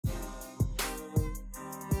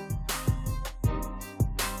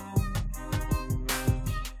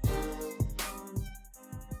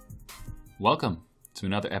Welcome to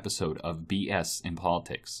another episode of BS in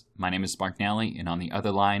Politics. My name is Mark Nally, and on the other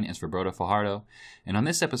line is Roberto Fajardo. And on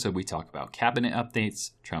this episode, we talk about cabinet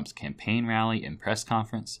updates, Trump's campaign rally and press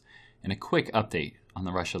conference, and a quick update on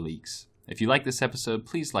the Russia leaks. If you like this episode,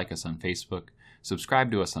 please like us on Facebook, subscribe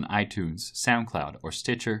to us on iTunes, SoundCloud, or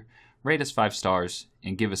Stitcher, rate us 5 stars,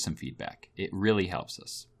 and give us some feedback. It really helps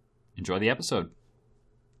us. Enjoy the episode.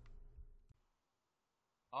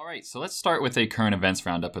 All right, so let's start with a current events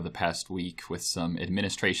roundup of the past week with some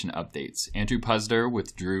administration updates. Andrew Puzder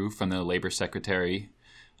withdrew from the Labor Secretary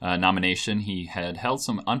nomination. He had held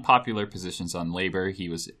some unpopular positions on labor. He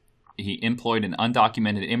employed an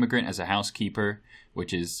undocumented immigrant as a housekeeper,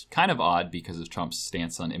 which is kind of odd because of Trump's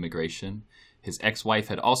stance on immigration. His ex-wife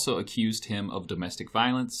had also accused him of domestic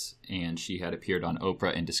violence, and she had appeared on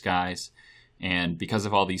Oprah in disguise. And because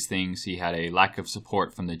of all these things, he had a lack of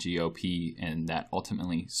support from the GOP, and that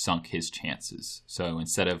ultimately sunk his chances. So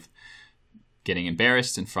instead of getting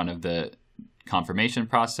embarrassed in front of the confirmation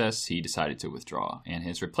process, he decided to withdraw. And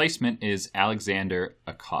his replacement is Alexander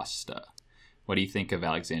Acosta. What do you think of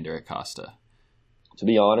Alexander Acosta? To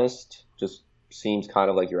be honest, just seems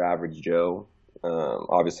kind of like your average Joe.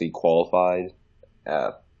 Obviously qualified,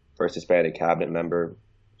 first Hispanic cabinet member,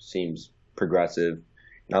 seems progressive.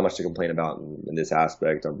 Not much to complain about in this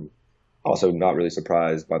aspect. I'm also not really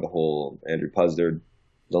surprised by the whole Andrew Puzder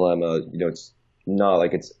dilemma. You know, it's not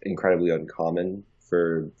like it's incredibly uncommon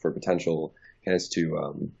for potential candidates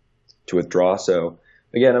to withdraw. So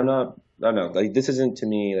again, I don't know. Like, this isn't to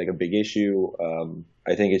me like a big issue.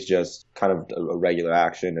 I think it's just kind of a regular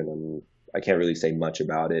action, and I can't really say much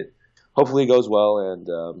about it. Hopefully it goes well,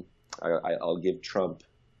 and I'll give Trump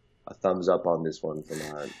a thumbs up on this one for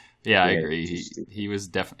that. Yeah, I agree.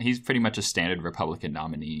 He's pretty much a standard Republican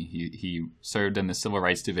nominee. He served in the Civil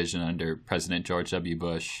Rights Division under President George W.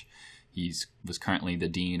 Bush. He was currently the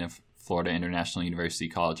dean of Florida International University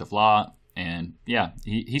College of Law, and yeah,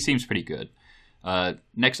 he seems pretty good.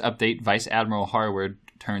 Next update: Vice Admiral Harward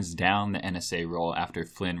turns down the NSA role after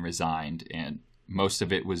Flynn resigned, and most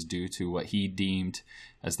of it was due to what he deemed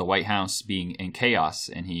as the White House being in chaos,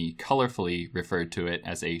 and he colorfully referred to it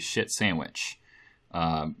as a shit sandwich.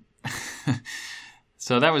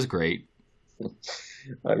 So that was great.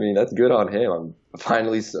 I mean, that's good on him. I'm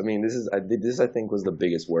finally. I mean, this I think was the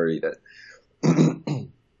biggest worry that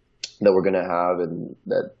that we're gonna have, and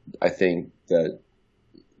that I think that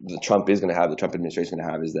the Trump administration is going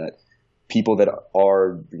to have, is that people that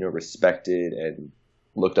are respected and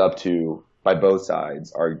looked up to by both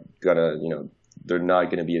sides are gonna they're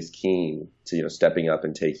not gonna be as keen to stepping up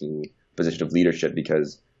and taking a position of leadership,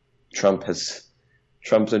 because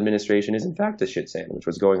Trump's administration is in fact a shit sandwich.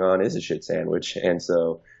 What's going on is a shit sandwich. And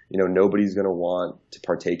so, nobody's going to want to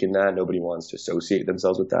partake in that. Nobody wants to associate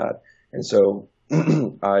themselves with that. And so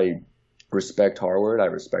I respect Harward. I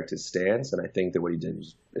respect his stance. And I think that what he did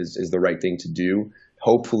is the right thing to do.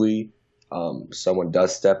 Hopefully someone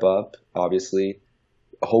does step up, obviously.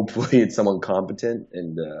 Hopefully it's someone competent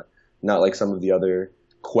and not like some of the other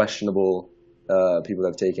questionable people that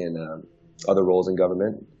have taken other roles in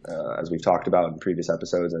government, as we've talked about in previous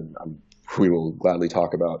episodes, and we will gladly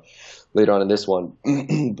talk about later on in this one.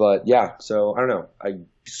 But yeah, so I don't know.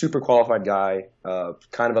 Super qualified guy.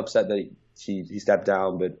 Kind of upset that he stepped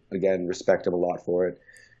down, but again, respect him a lot for it.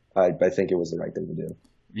 I think it was the right thing to do.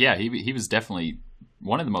 Yeah, he was definitely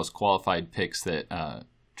one of the most qualified picks that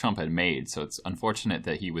Trump had made. So it's unfortunate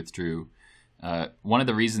that he withdrew. One of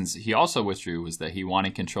the reasons he also withdrew was that he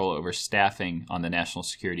wanted control over staffing on the National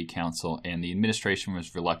Security Council, and the administration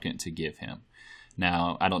was reluctant to give him.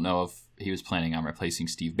 Now, I don't know if he was planning on replacing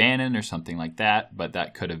Steve Bannon or something like that, but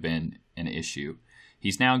that could have been an issue.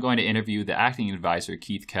 He's now going to interview the acting advisor,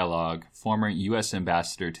 Keith Kellogg, former U.S.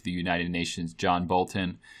 ambassador to the United Nations, John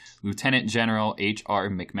Bolton, Lieutenant General H.R.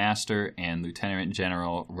 McMaster, and Lieutenant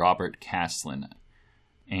General Robert Caslen.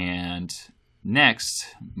 And next,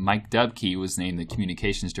 Mike Dubke was named the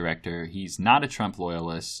communications director. He's not a Trump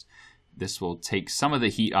loyalist. This will take some of the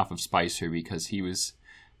heat off of Spicer, because he was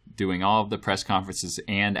doing all of the press conferences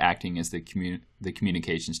and acting as the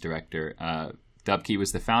communications director. Dubke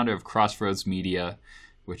was the founder of Crossroads Media,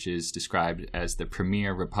 which is described as the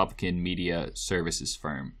premier Republican media services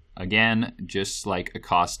firm. Again, just like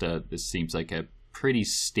Acosta, this seems like a pretty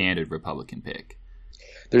standard Republican pick.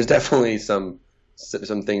 There's definitely some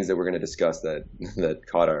things that we're going to discuss that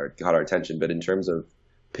caught our attention, but in terms of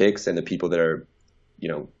picks and the people that are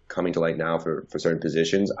coming to light now for certain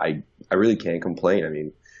positions, I really can't complain. I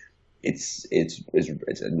mean, it's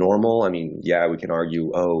normal. I mean, yeah, we can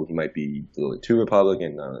argue, oh, he might be a little too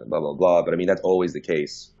Republican, blah blah blah. But I mean, that's always the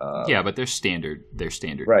case. Yeah, but they're standard. They're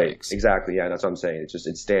standard Right. picks. Exactly. Yeah, that's what I'm saying.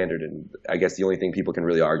 It's standard, and I guess the only thing people can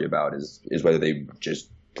really argue about is whether they just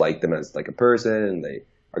like them as like a person, and they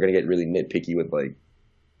are going to get really nitpicky with like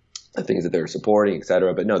the things that they're supporting,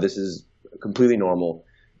 etc. But no, this is completely normal,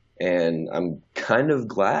 and I'm kind of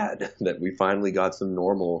glad that we finally got some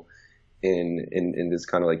normal in this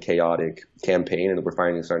kind of like chaotic campaign, and we're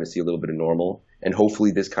finally starting to see a little bit of normal, and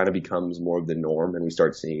hopefully this kind of becomes more of the norm, and we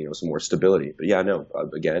start seeing, you know, some more stability. But yeah, no,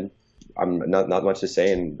 again, I'm not much to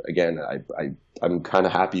say, and again, I'm kind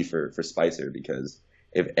of happy for Spicer, because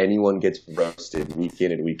if anyone gets roasted week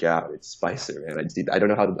in and week out, it's Spicer, man. I don't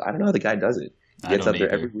know how the guy does it. He gets up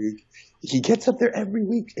there every week. He gets up there every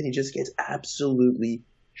week, and he just gets absolutely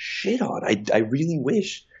shit on. I really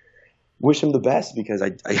wish him the best, because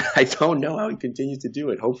I don't know how he continues to do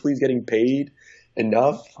it. Hopefully he's getting paid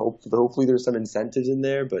enough. Hopefully there's some incentives in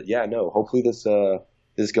there. But yeah, no, hopefully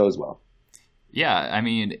this goes well. Yeah, I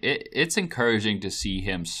mean, it's encouraging to see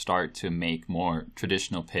him start to make more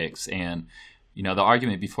traditional picks. And, you know, the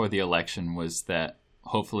argument before the election was that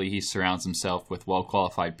hopefully he surrounds himself with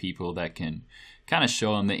well-qualified people that can kind of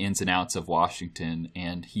show him the ins and outs of Washington.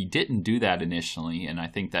 And he didn't do that initially, and I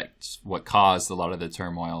think that's what caused a lot of the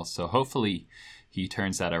turmoil. So hopefully he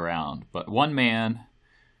turns that around. But one man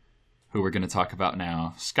who we're going to talk about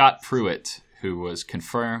now, Scott Pruitt, who was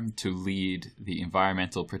confirmed to lead the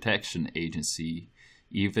Environmental Protection Agency,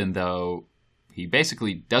 even though he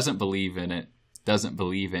basically doesn't believe in it, doesn't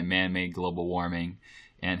believe in man-made global warming,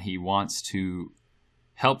 and he wants to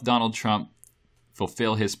help Donald Trump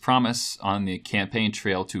fulfill his promise on the campaign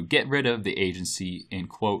trail to get rid of the agency in,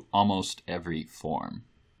 quote, almost every form,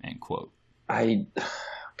 end quote. I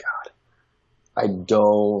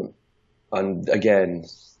don't, again,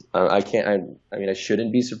 I can't, I mean, I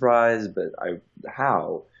shouldn't be surprised, but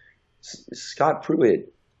how? Scott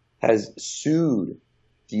Pruitt has sued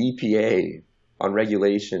the EPA on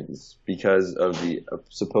regulations because of the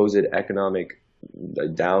supposed economic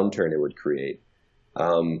downturn it would create.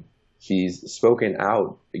 He's spoken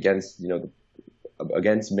out against, you know,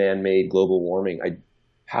 against man-made global warming.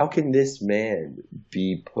 How can this man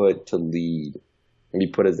be put to lead and be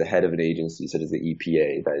put as the head of an agency such as the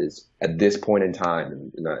EPA that is at this point in time,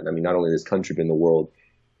 and I mean, not only in this country but in the world,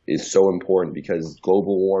 is so important, because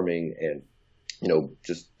global warming and, you know,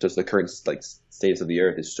 just the current like status of the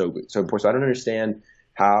earth is so important. So I don't understand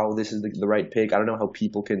how this is the right pick. I don't know how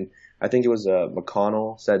people can. I think it was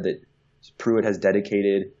McConnell said that Pruitt has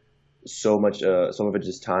dedicated so much, some of it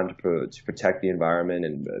just time to protect the environment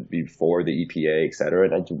and be for the EPA, et cetera.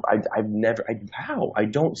 And I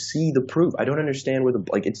don't see the proof. I don't understand where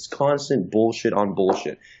it's constant bullshit on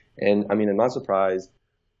bullshit. And I mean, I'm not surprised.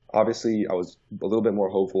 Obviously, I was a little bit more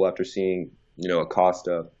hopeful after seeing, you know,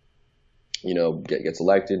 Acosta, you know, gets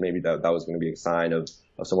elected. Maybe that was going to be a sign of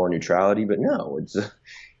some more neutrality. But no, it's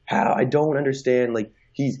how I don't understand. Like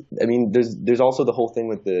there's also the whole thing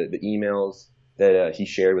with the emails that he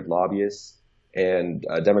shared with lobbyists, and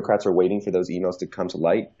Democrats are waiting for those emails to come to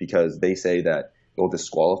light, because they say that it will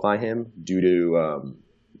disqualify him due to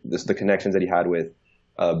the connections that he had with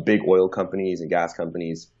big oil companies and gas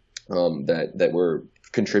companies that were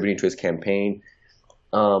contributing to his campaign.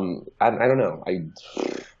 I don't know.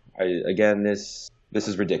 Again, this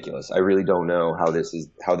is ridiculous. I really don't know how this is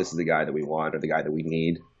the guy that we want or the guy that we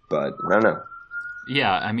need, but I don't know.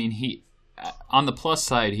 Yeah, I mean, he. On the plus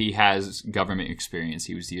side, he has government experience.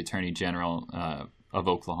 He was the Attorney General of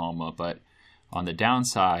Oklahoma. But on the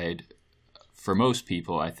downside, for most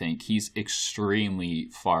people, I think he's extremely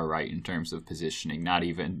far right in terms of positioning, not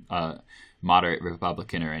even moderate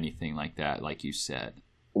Republican or anything like that, like you said.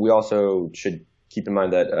 We also should keep in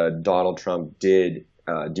mind that Donald Trump did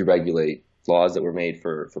deregulate laws that were made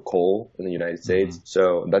for coal in the United States. Mm-hmm.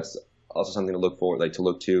 So that's also something to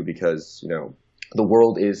look to, because, you know, the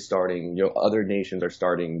world is starting, you know, other nations are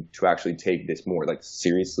starting to actually take this more like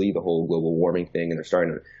seriously, the whole global warming thing, and they're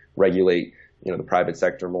starting to regulate, you know, the private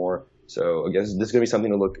sector more. So I guess this is going to be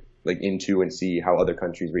something to look into and see how other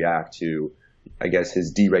countries react to, I guess,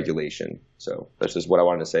 his deregulation. So that's just what I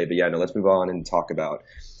wanted to say. But yeah, no, let's move on and talk about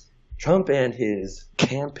Trump and his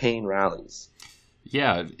campaign rallies.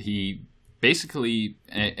 Yeah, he basically,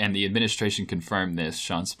 and the administration confirmed this,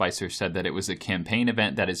 Sean Spicer said that it was a campaign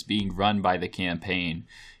event that is being run by the campaign.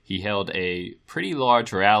 He held a pretty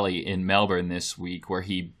large rally in Melbourne this week where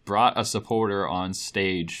he brought a supporter on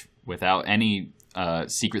stage without any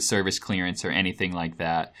Secret Service clearance or anything like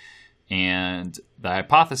that. And the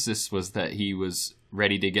hypothesis was that he was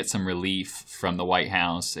ready to get some relief from the White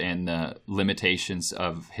House and the limitations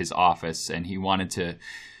of his office, and he wanted to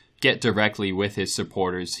get directly with his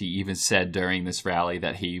supporters. He even said during this rally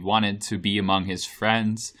that he wanted to be among his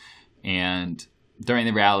friends, and during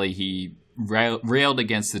the rally he railed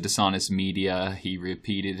against the dishonest media. He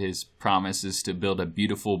repeated his promises to build a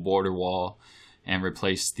beautiful border wall and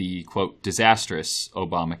replace the, quote, disastrous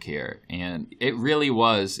Obamacare. And it really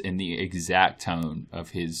was in the exact tone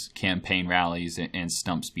of his campaign rallies and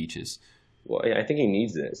stump speeches. Well, I think he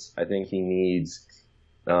needs this. I think he needs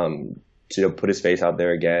to put his face out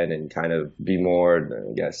there again and kind of be more,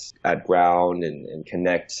 I guess, at ground and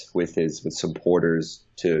connect with supporters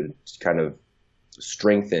to kind of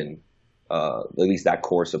strengthen at least that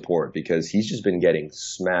core support, because he's just been getting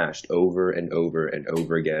smashed over and over and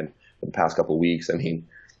over again for the past couple of weeks. I mean,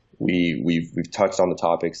 we've touched on the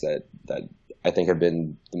topics that I think have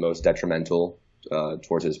been the most detrimental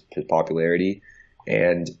towards his popularity,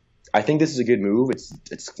 and I think this is a good move. It's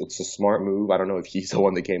a smart move. I don't know if he's the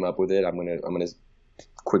one that came up with it. I'm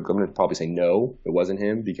gonna probably say no, it wasn't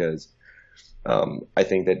him, because I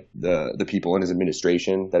think that the people in his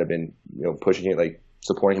administration that have been pushing it, like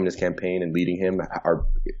supporting him in his campaign and leading him, are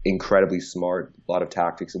incredibly smart. A lot of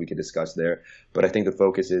tactics that we could discuss there, but I think the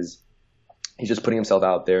focus is he's just putting himself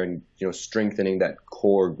out there and strengthening that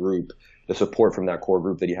core group, the support from that core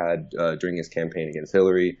group that he had during his campaign against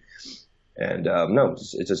Hillary. And no,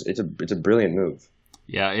 it's a brilliant move.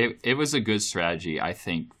 Yeah, it was a good strategy, I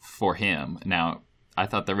think, for him. Now, I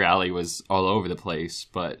thought the rally was all over the place,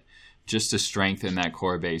 but just to strengthen that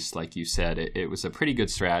core base, like you said, it was a pretty good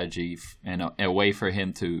strategy and a way for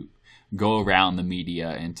him to go around the media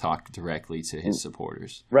and talk directly to his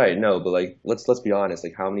supporters. Right. No, but like let's be honest.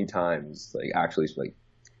 Like, how many times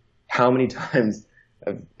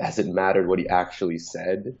has it mattered what he actually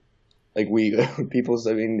said? Like people.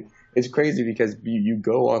 I mean, it's crazy because you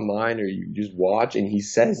go online or you just watch and he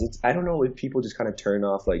says it's. I don't know if people just kind of turn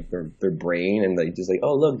off like their brain and like just like,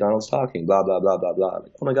 oh look, Donald's talking, blah blah blah blah blah.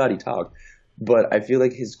 Like, oh my God, he talked. But I feel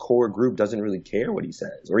like his core group doesn't really care what he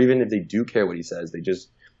says, or even if they do care what he says,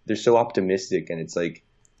 they're so optimistic, and it's like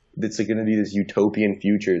going to be this utopian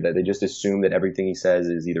future that they just assume that everything he says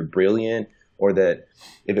is either brilliant, or that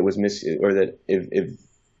if it was or that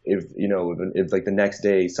if like the next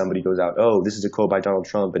day somebody goes out, oh, this is a quote by Donald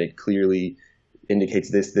Trump and it clearly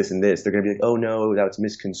indicates this, this, and this, they're going to be like, oh no, that's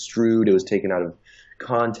misconstrued. It was taken out of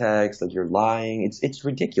context. Like, you're lying. It's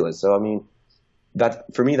ridiculous. So, I mean,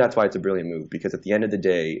 for me, that's why it's a brilliant move, because at the end of the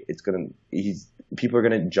day, people are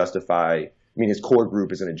going to justify. I mean, his core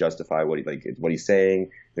group is going to justify what he's saying.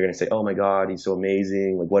 They're going to say, oh my God, he's so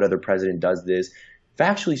amazing. Like, what other president does this?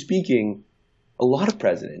 Factually speaking, a lot of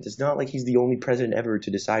presidents. It's not like he's the only president ever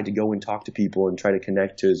to decide to go and talk to people and try to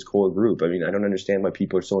connect to his core group. I mean, I don't understand why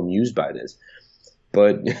people are so amused by this.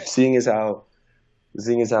 But seeing as how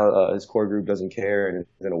his core group doesn't care and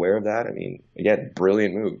isn't aware of that, I mean, again,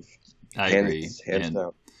 brilliant move. I agree. Hands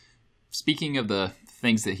down. Speaking of the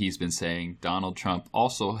things that he's been saying, Donald Trump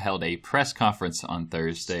also held a press conference on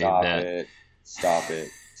Thursday. Stop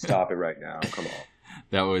it right now. Come on.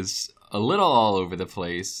 That was a little all over the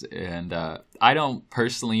place, and I don't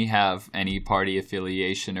personally have any party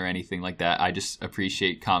affiliation or anything like that. I just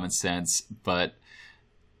appreciate common sense, but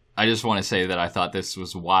I just want to say that I thought this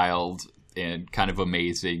was wild and kind of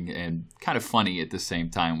amazing and kind of funny at the same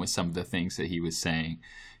time with some of the things that he was saying.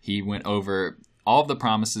 He went over all of the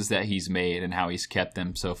promises that he's made and how he's kept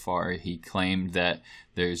them so far. He claimed that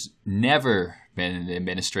there's never been an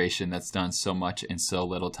administration that's done so much in so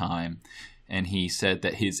little time. And he said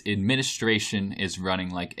that his administration is running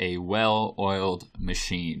like a well-oiled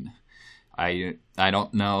machine. I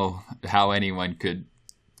don't know how anyone could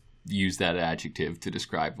use that adjective to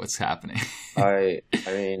describe what's happening. I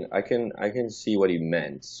mean, I can see what he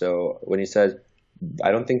meant. So when he says,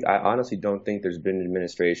 I honestly don't think there's been an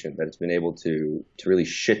administration that's been able to really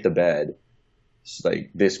shit the bed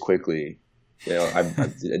like this quickly. I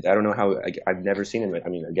don't know how. I've never seen it. I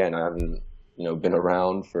mean, again, I haven't been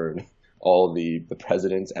around for all the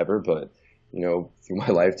presidents ever, but through my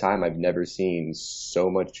lifetime, I've never seen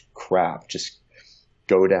so much crap just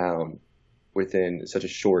go down within such a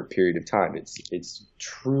short period of time. It's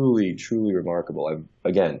truly, truly remarkable.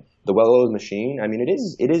 Again, the well-oiled machine. I mean, it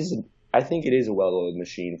is. I think it is a well-oiled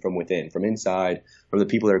machine from within, from inside, from the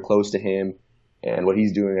people that are close to him and what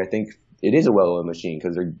he's doing. I think it is a well-oiled machine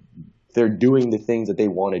because they're doing the things that they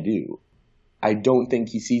want to do. I don't think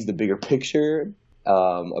he sees the bigger picture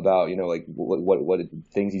about like what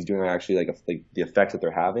things he's doing are actually like the effects that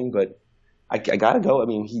they're having. But I gotta go. I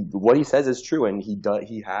mean, what he says is true, and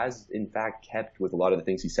he has in fact kept with a lot of the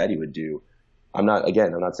things he said he would do. I'm not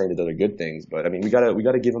saying that those are good things, but I mean, we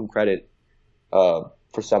gotta give him credit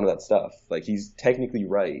for some of that stuff. Like, he's technically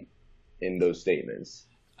right in those statements.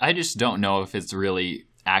 I just don't know if it's really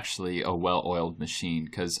actually a well-oiled machine,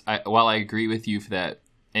 because while I agree with you that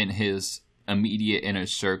in his immediate inner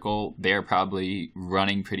circle, they're probably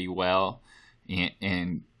running pretty well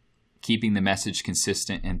and keeping the message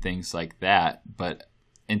consistent and things like that. But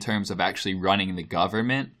in terms of actually running the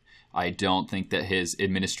government, I don't think that his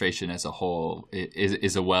administration as a whole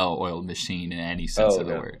is a well-oiled machine in any sense of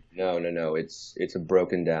the word. No. It's a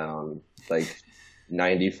broken down, like,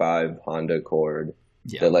 95 Honda Accord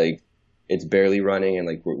that, like, it's barely running, and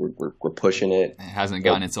like we're pushing it. It hasn't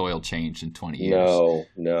gotten its oil changed in 20 years.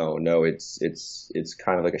 No. It's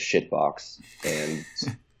kind of like a shit box, and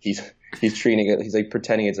he's treating it. He's like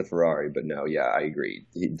pretending it's a Ferrari, but no. Yeah, I agree.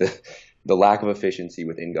 The lack of efficiency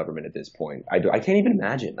within government at this point. I can't even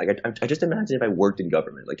imagine. Like, I just imagine if I worked in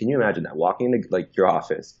government. Like, can you imagine that, walking into like your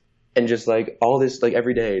office and just like all this, like,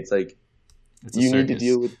 every day it's like, you need to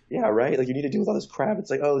deal with, right? Like, you need to deal with all this crap.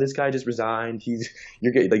 It's like, oh, this guy just resigned.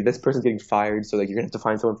 You're getting, like, this person's getting fired, so like you're gonna have to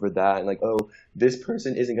find someone for that. And like, oh, this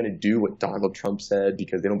person isn't gonna do what Donald Trump said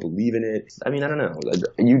because they don't believe in it. I mean, I don't know.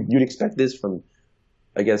 You'd expect this from,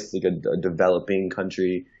 I guess, like a developing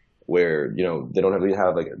country where, you know, they don't really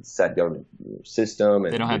have like a set government system,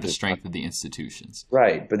 and they don't have the strength of the institutions.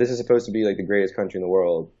 Right, but this is supposed to be like the greatest country in the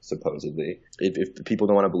world, supposedly. If people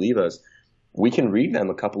don't want to believe us, we can read them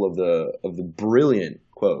a couple of the brilliant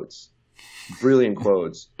quotes from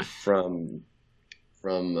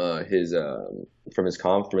his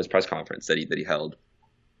press conference that he held.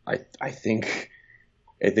 I think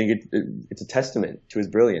it's a testament to his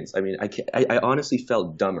brilliance. I mean, I honestly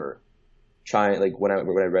felt dumber when I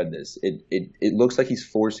read this. It looks like he's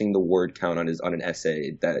forcing the word count on an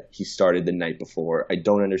essay that he started the night before. I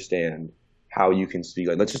don't understand how you can speak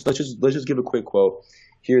like. Let's just give a quick quote.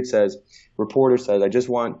 Here it says, reporter says, I just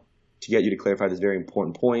want to get you to clarify this very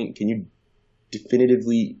important point. Can you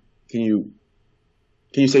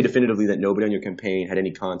say definitively that nobody on your campaign had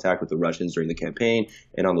any contact with the Russians during the campaign?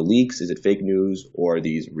 And on the leaks, is it fake news or are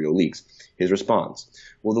these real leaks? His response,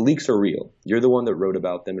 well, the leaks are real. You're the one that wrote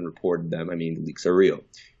about them and reported them. I mean, the leaks are real.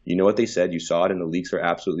 You know what they said, you saw it, and the leaks are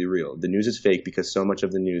absolutely real. The news is fake because so much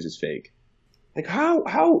of the news is fake. Like, how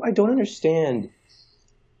I don't understand.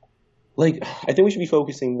 Like, I think we should be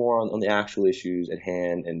focusing more on the actual issues at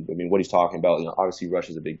hand, and I mean what he's talking about. You know, obviously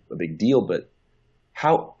Russia's a big deal, but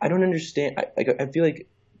how, I don't understand. I feel like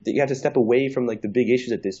you have to step away from like the big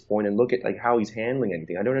issues at this point and look at like how he's handling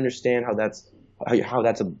anything. I don't understand how that's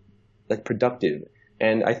like productive.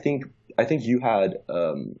 And I think you had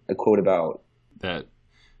a quote about that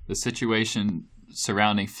the situation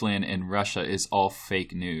surrounding Flynn in Russia is all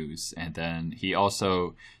fake news, and then he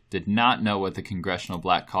also did not know what the Congressional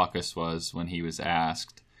Black Caucus was when he was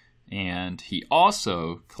asked. And he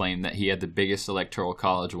also claimed that he had the biggest electoral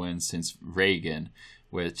college win since Reagan,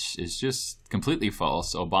 which is just completely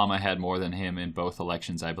false. Obama had more than him in both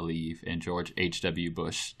elections, I believe, and George H.W.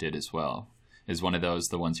 Bush did as well. Is one of those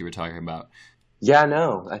the ones you were talking about? Yeah,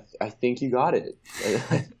 no, I think you got it.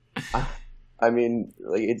 I mean,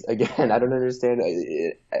 like, it's, again, I don't understand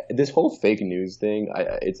this whole fake news thing.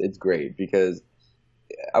 It's great because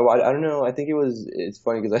I don't know. I think it's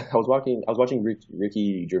funny because I was watching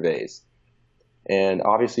Ricky Gervais, and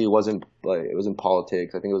obviously it wasn't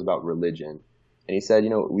politics. I think it was about religion, and he said, you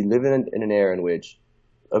know, we live in an era in which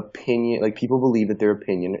opinion, like, people believe that their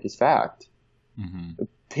opinion is fact. Mm-hmm.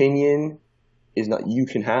 Opinion is not. You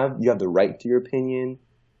have the right to your opinion.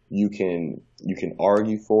 You can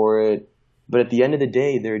argue for it, but at the end of the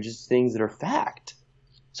day, they're just things that are fact.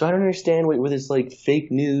 So I don't understand what this, like, fake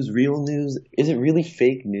news, real news. Is it really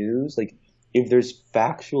fake news? Like, if there's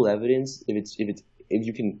factual evidence, if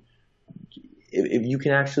you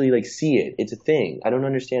can actually, like, see it, it's a thing. I don't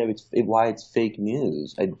understand why it's fake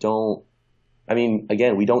news. I mean,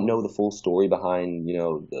 again, we don't know the full story behind, you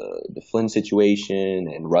know, the Flynn situation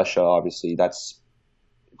and Russia. Obviously, that's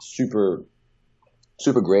super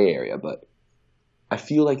gray area, but I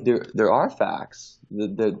feel like there are facts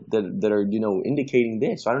that are, you know, indicating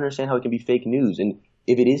this. So I don't understand how it can be fake news. And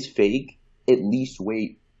if it is fake, at least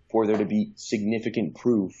wait for there to be significant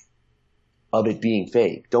proof of it being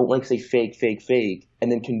fake. Don't, like, say fake, and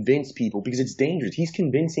then convince people, because it's dangerous. He's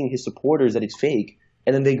convincing his supporters that it's fake,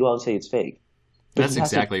 and then they go out and say it's fake. But that's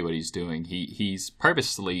exactly what he's doing. He's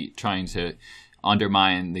purposely trying to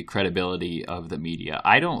undermine the credibility of the media.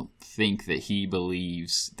 I don't think that he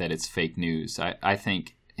believes that it's fake news. I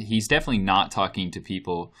think he's definitely not talking to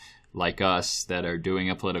people like us that are doing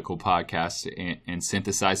a political podcast and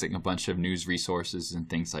synthesizing a bunch of news resources and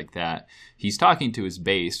things like that. He's talking to his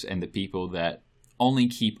base and the people that only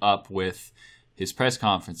keep up with his press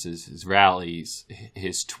conferences, his rallies,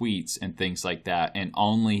 his tweets, and things like that, and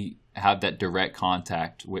only have that direct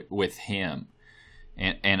contact with him.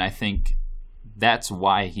 And I think that's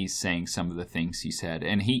why he's saying some of the things he said.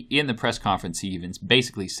 And he, in the press conference, he even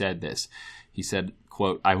basically said this. He said,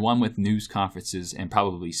 quote, "I won with news conferences and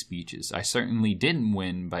probably speeches. I certainly didn't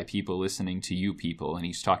win by people listening to you people," and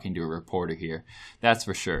he's talking to a reporter here, "that's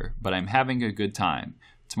for sure, but I'm having a good time.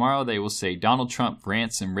 Tomorrow they will say Donald Trump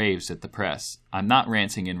rants and raves at the press. I'm not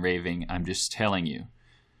ranting and raving, I'm just telling you.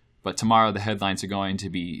 But tomorrow the headlines are going to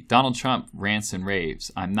be Donald Trump rants and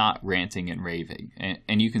raves. I'm not ranting and raving."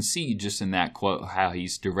 And you can see just in that quote how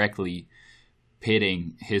he's directly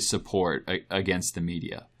pitting his support against the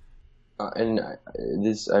media. And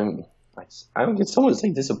this, I don't get someone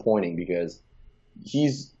saying disappointing because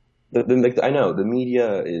he's I know the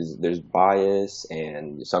media there's bias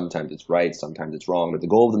and sometimes it's right, sometimes it's wrong. But the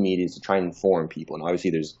goal of the media is to try and inform people, and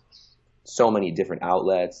obviously there's so many different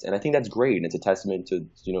outlets, and I think that's great, and it's a testament to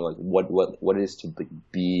like what it is to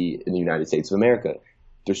be in the United States of America.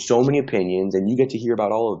 There's so many opinions, and you get to hear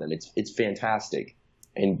about all of them. It's fantastic,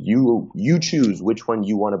 and you choose which one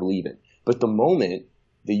you want to believe in. But the moment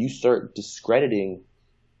that you start discrediting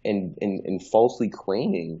and falsely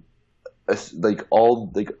claiming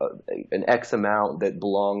an X amount that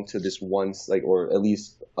belong to this one, or at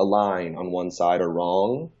least a line on one side are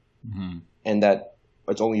wrong, mm-hmm. and that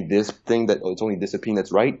it's only this opinion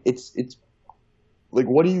that's right. It's like,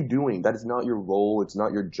 what are you doing? That is not your role. It's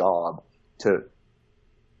not your job to,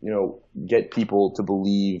 get people to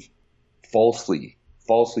believe falsely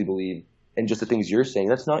believe and just the things you're saying.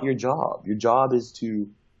 That's not your job. Your job is to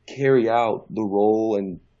carry out the role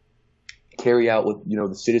and carry out what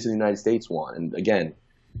the citizens of the United States want. And again,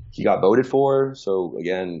 he got voted for, so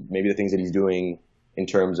again, maybe the things that he's doing in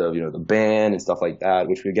terms of the ban and stuff like that,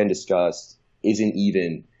 which we again discussed, isn't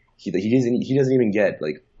even he doesn't even get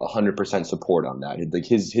 100% support on that. Like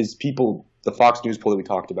his people, the Fox News poll that we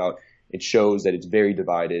talked about, it shows that it's very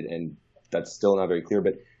divided, and that's still not very clear.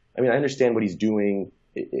 But I mean, I understand what he's doing.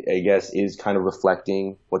 I guess is kind of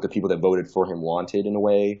reflecting what the people that voted for him wanted in a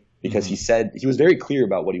way, because mm-hmm. he was very clear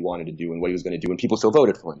about what he wanted to do and what he was going to do, and people still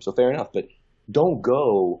voted for him. So fair enough, but don't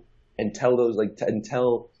go and tell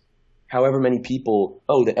tell however many people,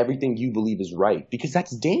 that everything you believe is right, because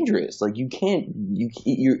that's dangerous. Like you're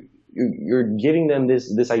giving them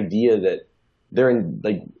this idea that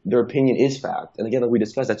their opinion is fact, and again, like we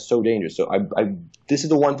discussed, that's so dangerous. So this is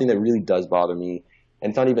the one thing that really does bother me, and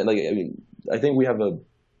it's not even I think we have a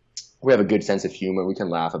good sense of humor. We can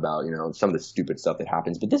laugh about, some of the stupid stuff that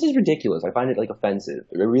happens, but this is ridiculous. I find it offensive.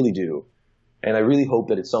 I really do. And I really hope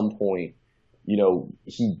that at some point, he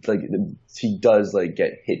does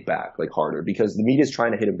get hit back harder, because the media is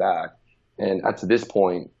trying to hit him back. And up to this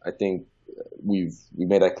point, I think we've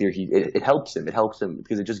made that clear. It helps him. It helps him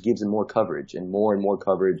because it just gives him more coverage and more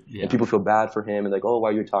coverage. Yeah. And people feel bad for him and why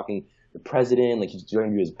you're talking the president, he's trying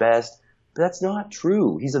to do his best. But that's not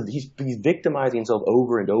true. He's victimizing himself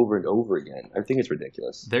over and over and over again. I think it's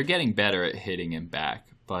ridiculous. They're getting better at hitting him back,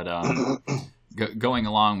 but going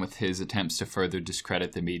along with his attempts to further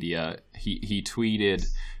discredit the media, he tweeted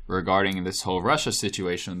regarding this whole Russia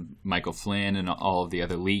situation, Michael Flynn and all of the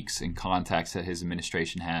other leaks and contacts that his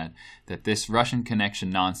administration had, that this Russian connection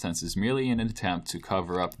nonsense is merely an attempt to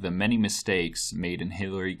cover up the many mistakes made in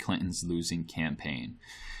Hillary Clinton's losing campaign.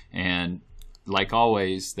 And like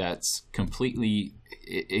always, that's completely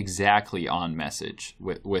exactly on message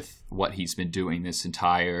with what he's been doing this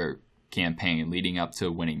entire campaign leading up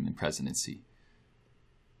to winning the presidency.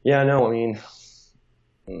 Yeah, no, I mean,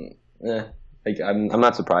 I'm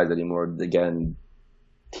not surprised anymore. Again,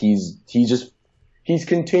 he's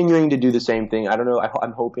continuing to do the same thing. I don't know.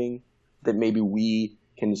 I'm hoping that maybe we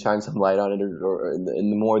can shine some light on it, or the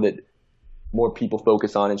more that more people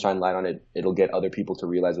focus on and shine light on it, it'll get other people to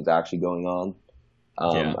realize what's actually going on.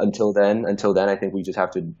 Until then, I think we just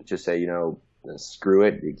have to just say, screw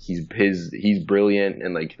it. He's brilliant,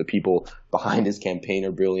 and the people behind his campaign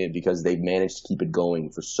are brilliant because they've managed to keep it going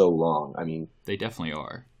for so long. I mean, they definitely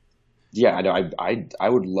are. Yeah, I know. I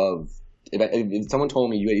would love if someone told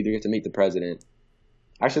me you either get to meet the president.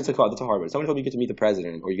 Actually, that's a hard one. If someone told me you get to meet the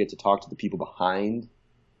president or you get to talk to the people behind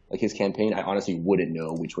his campaign, I honestly wouldn't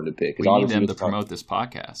know which one to pick. We need them to promote this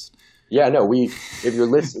podcast. Yeah, no, if you're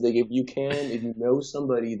listening, if you know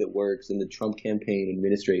somebody that works in the Trump campaign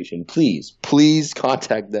administration, please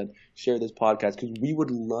contact them, share this podcast, because we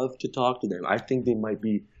would love to talk to them. I think they might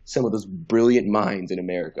be some of those brilliant minds in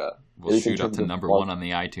America. We'll shoot up to number one on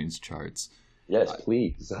the iTunes charts. Yes,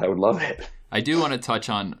 please. I would love it. I do want to touch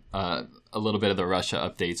on a little bit of the Russia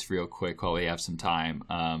updates real quick while we have some time.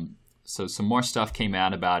 So some more stuff came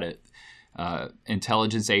out about it.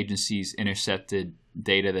 Intelligence agencies intercepted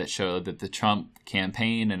data that showed that the Trump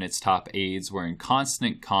campaign and its top aides were in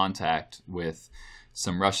constant contact with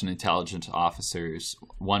some Russian intelligence officers.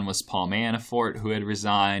 One was Paul Manafort, who had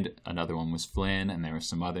resigned. Another one was Flynn, and there were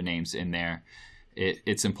some other names in there.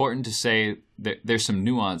 It's important to say that there's some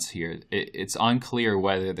nuance here. It's unclear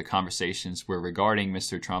whether the conversations were regarding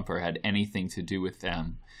Mr. Trump or had anything to do with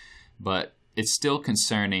them. But it's still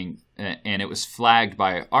concerning, and it was flagged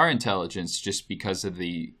by our intelligence just because of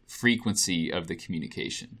the frequency of the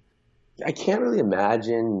communication. I can't really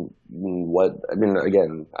imagine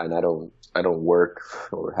again, and I don't work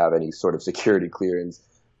or have any sort of security clearance.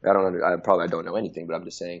 I don't know anything, but I'm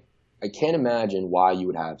just saying, I can't imagine why you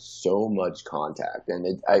would have so much contact.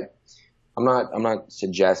 And I'm not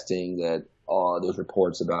suggesting that those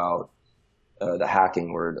reports about the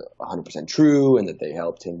hacking were 100% true and that they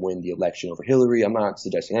helped him win the election over Hillary. I'm not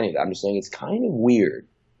suggesting any of that. I'm just saying it's kind of weird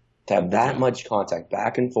to have that much contact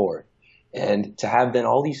back and forth, and to have then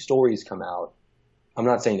all these stories come out. I'm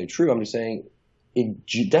not saying they're true. I'm just saying it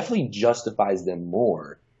definitely justifies them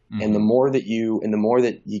more. Mm-hmm. And the more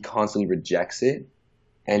that he constantly rejects it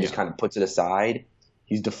and just kind of puts it aside,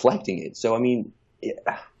 he's deflecting it. So, I mean,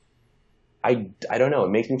 I don't know.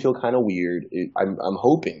 It makes me feel kind of weird. I'm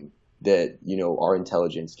hoping that, our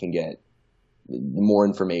intelligence can get more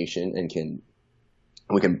information and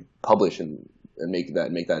we can publish and make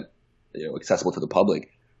that accessible to the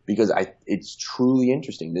public, because it's truly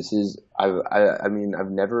interesting. This is I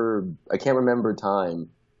can't remember a time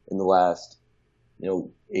in the last 8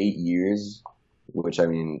 years, which there's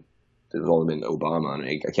only been Obama, and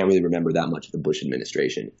I can't really remember that much of the Bush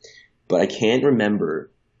administration, but I can't remember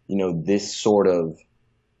this sort of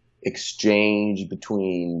exchange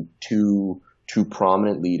between two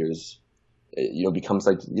prominent leaders, becomes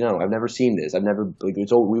like, I've never seen this. I've never,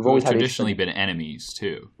 we've always had traditionally been enemies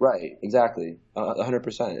too. Right. Exactly.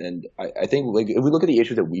 100%. And I think if we look at the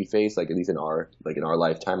issues that we face, at least in our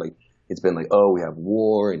lifetime, it's been we have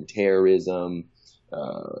war and terrorism,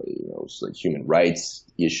 human rights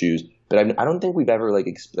issues. But I don't think we've ever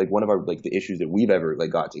one of our the issues that we've ever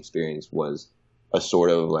got to experience was a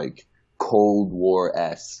sort of Cold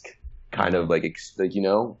War-esque kind of because we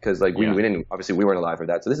didn't, obviously we weren't alive for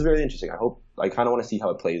that. So this is very interesting. I kind of want to see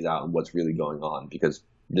how it plays out and what's really going on, because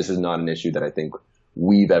this is not an issue that I think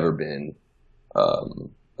we've ever been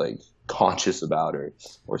conscious about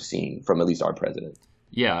or seen from at least our president.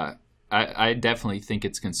 Yeah, I definitely think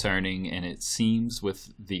it's concerning, and it seems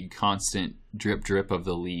with the constant drip of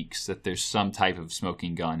the leaks that there's some type of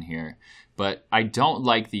smoking gun here. But I don't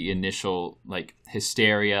like the initial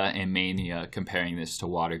hysteria and mania comparing this to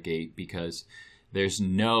Watergate, because there's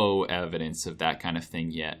no evidence of that kind of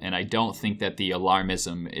thing yet. And I don't think that the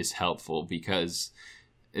alarmism is helpful, because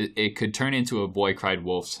it could turn into a boy cried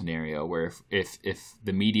wolf scenario where if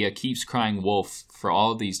the media keeps crying wolf for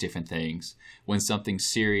all of these different things, when something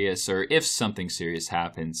serious, or if something serious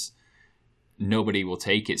happens, nobody will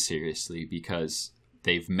take it seriously because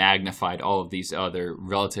they've magnified all of these other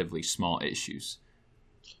relatively small issues.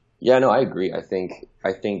 Yeah, no, I agree. I think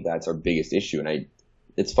that's our biggest issue. And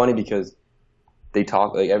it's funny because they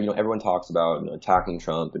talk, everyone talks about attacking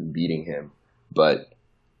Trump and beating him, but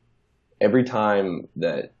every time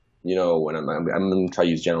that, when I'm going to try to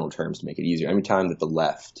use general terms to make it easier, every time that the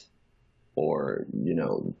left, or,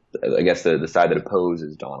 I guess the side that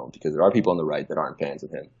opposes Donald, because there are people on the right that aren't fans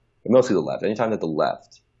of him, but mostly the left, anytime that the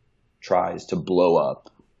left tries to blow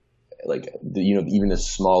up, even the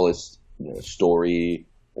smallest, story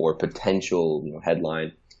or potential,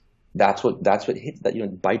 headline, that's what hits,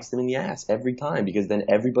 that, bites them in the ass every time, because then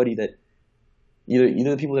everybody that, either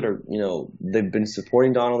the people that are, they've been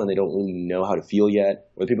supporting Donald and they don't really know how to feel yet,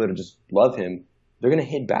 or the people that just love him, they're going to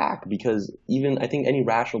hit back, because I think any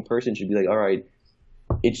rational person should be like, all right,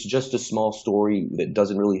 it's just a small story that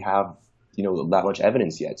doesn't really have, that much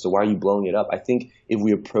evidence yet. So why are you blowing it up? I think if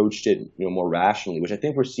we approached it, more rationally, which I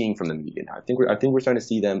think we're seeing from the media now, I think we're starting to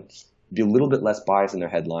see them be a little bit less biased in their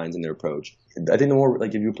headlines and their approach. I think the more,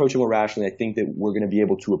 if you approach it more rationally, I think that we're going to be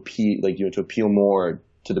able to appeal more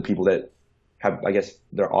to the people that have, I guess,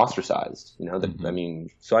 they're ostracized, Mm-hmm.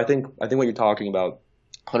 So I think what you're talking about,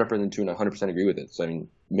 100% true, and I 100% agree with it. So, it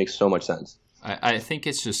makes so much sense. I think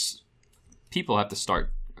it's just people have to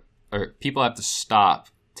stop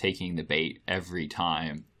taking the bait every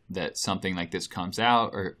time that something like this comes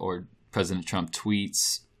out, or President Trump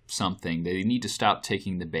tweets something. They need to stop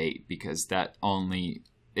taking the bait, because that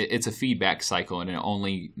it's a feedback cycle, and it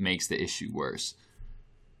only makes the issue worse.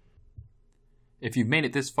 If you've made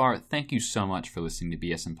it this far, thank you so much for listening to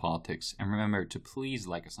BS in Politics, and remember to please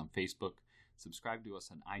like us on Facebook, Subscribe to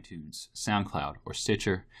us on iTunes, SoundCloud, or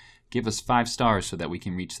Stitcher. Give us 5 stars so that we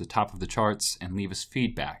can reach the top of the charts, and leave us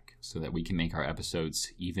feedback so that we can make our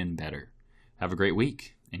episodes even better. Have a great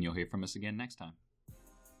week, and you'll hear from us again next time.